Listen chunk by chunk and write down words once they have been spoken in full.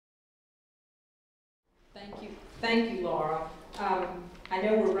Thank you, Laura. I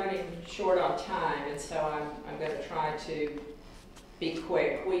know we're running short on time, and so I'm going to try to be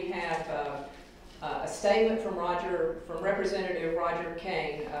quick. We have a statement from Representative Roger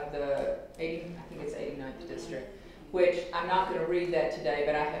Kane of the 89th District, which I'm not going to read that today,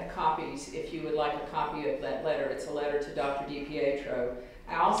 but I have copies if you would like a copy of that letter. It's a letter to Dr. DiPietro.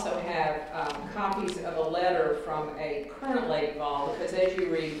 I also have copies of a letter from a current Lady Vol, because as you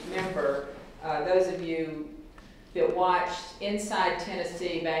remember, those of you that watched Inside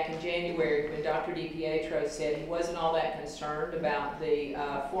Tennessee back in January when Dr. DiPietro said he wasn't all that concerned about the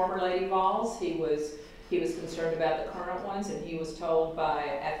former Lady Vols. He was concerned about the current ones, and he was told by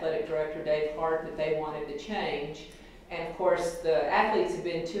Athletic Director Dave Hart that they wanted to change. And of course, the athletes have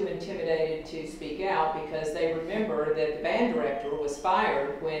been too intimidated to speak out because they remember that the band director was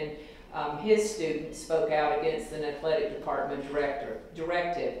fired when his students spoke out against an athletic department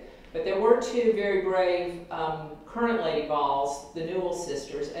directive. But there were two very brave current Lady Vols, the Newell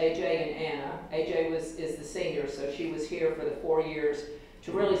sisters, AJ and Anna. AJ is the senior, so she was here for the 4 years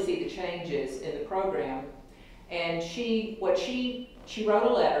to really see the changes in the program. And she wrote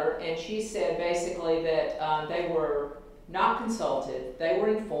a letter, and she said basically that they were not consulted, they were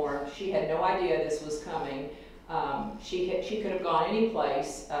informed, she had no idea this was coming. She could have gone any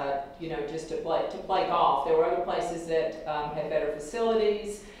place, just to play golf. There were other places that had better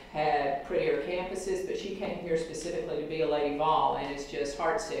facilities, had prettier campuses, but she came here specifically to be a Lady Vol and is just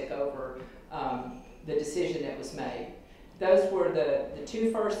heartsick over the decision that was made. Those were the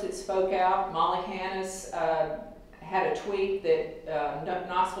two first that spoke out. Mollie Hannes had a tweet that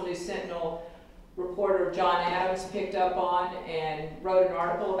Knoxville News Sentinel reporter John Adams picked up on and wrote an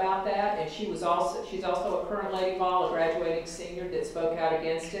article about that, and she's also a current Lady Vol, a graduating senior that spoke out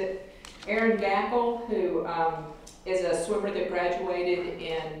against it. Erin Gackel, who is a swimmer that graduated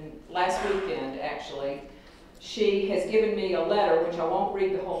in last weekend, actually. She has given me a letter, which I won't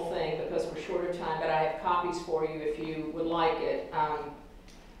read the whole thing because we're short of time, but I have copies for you if you would like it.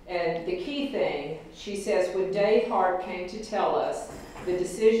 And the key thing, she says, when Dave Hart came to tell us the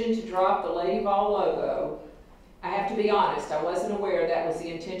decision to drop the Lady Vol logo, I have to be honest, I wasn't aware that was the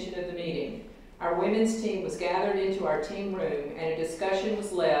intention of the meeting. Our women's team was gathered into our team room and a discussion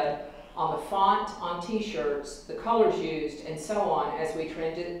was led on the font on t-shirts, the colors used, and so on as we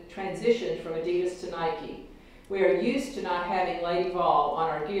transitioned from Adidas to Nike. We are used to not having Lady Vol on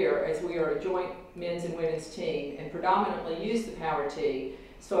our gear as we are a joint men's and women's team and predominantly use the Power Tee,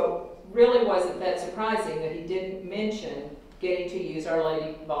 so it really wasn't that surprising that he didn't mention getting to use our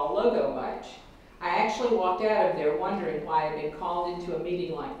Lady Vol logo much. I actually walked out of there wondering why I'd been called into a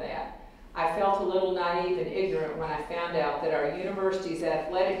meeting like that. I felt a little naive and ignorant when I found out that our university's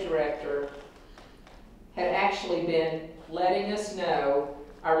athletic director had actually been letting us know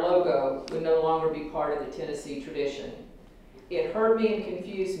our logo would no longer be part of the Tennessee tradition. It hurt me and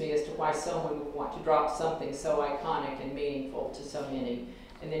confused me as to why someone would want to drop something so iconic and meaningful to so many.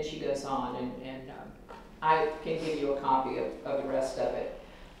 And then she goes on, and I can give you a copy of the rest of it.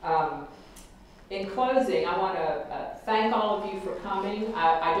 In closing, I want to thank all of you for coming.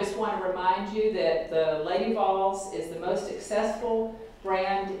 I just want to remind you that the Lady Vols is the most successful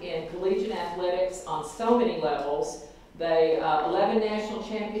brand in collegiate athletics on so many levels. They 11 national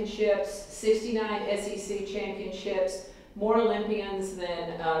championships, 69 SEC championships, more Olympians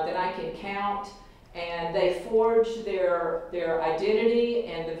than I can count. And they forged their identity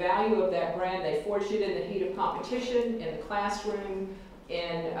and the value of that brand. They forged it in the heat of competition, in the classroom,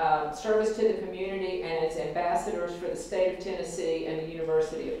 in service to the community, and as ambassadors for the state of Tennessee and the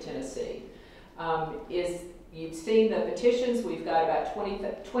University of Tennessee. You've seen the petitions. We've got about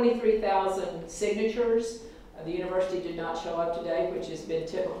 23,000 signatures. The university did not show up today, which has been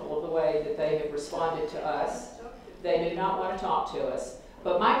typical of the way that they have responded to us. They do not want to talk to us.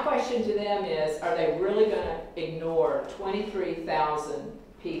 But my question to them is, are they really going to ignore 23,000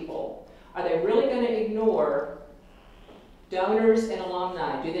 people? Are they really going to ignore donors and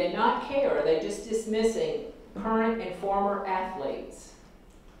alumni? Do they not care? Are they just dismissing current and former athletes?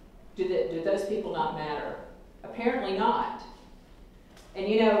 Do those people not matter? Apparently not. And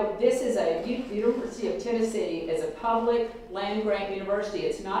you know, this is the University of Tennessee is a public land-grant university.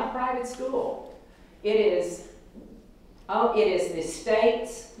 It's not a private school. It is the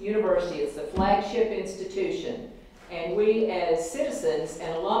state's university. It's the flagship institution. And we as citizens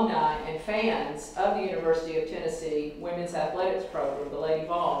and alumni and fans of the University of Tennessee Women's Athletics Program, the Lady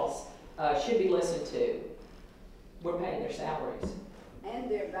Vols, should be listened to. We're paying their salaries. And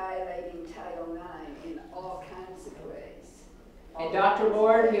they're violating Title IX in all kinds of ways. And Dr.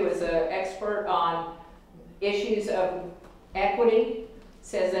 Ward, who is an expert on issues of equity,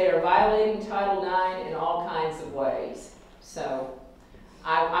 says they are violating Title IX in all kinds of ways. So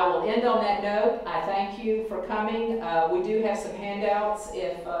I will end on that note. I thank you for coming. We do have some handouts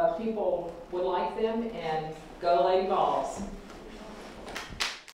if people would like them, and go Lady Vols.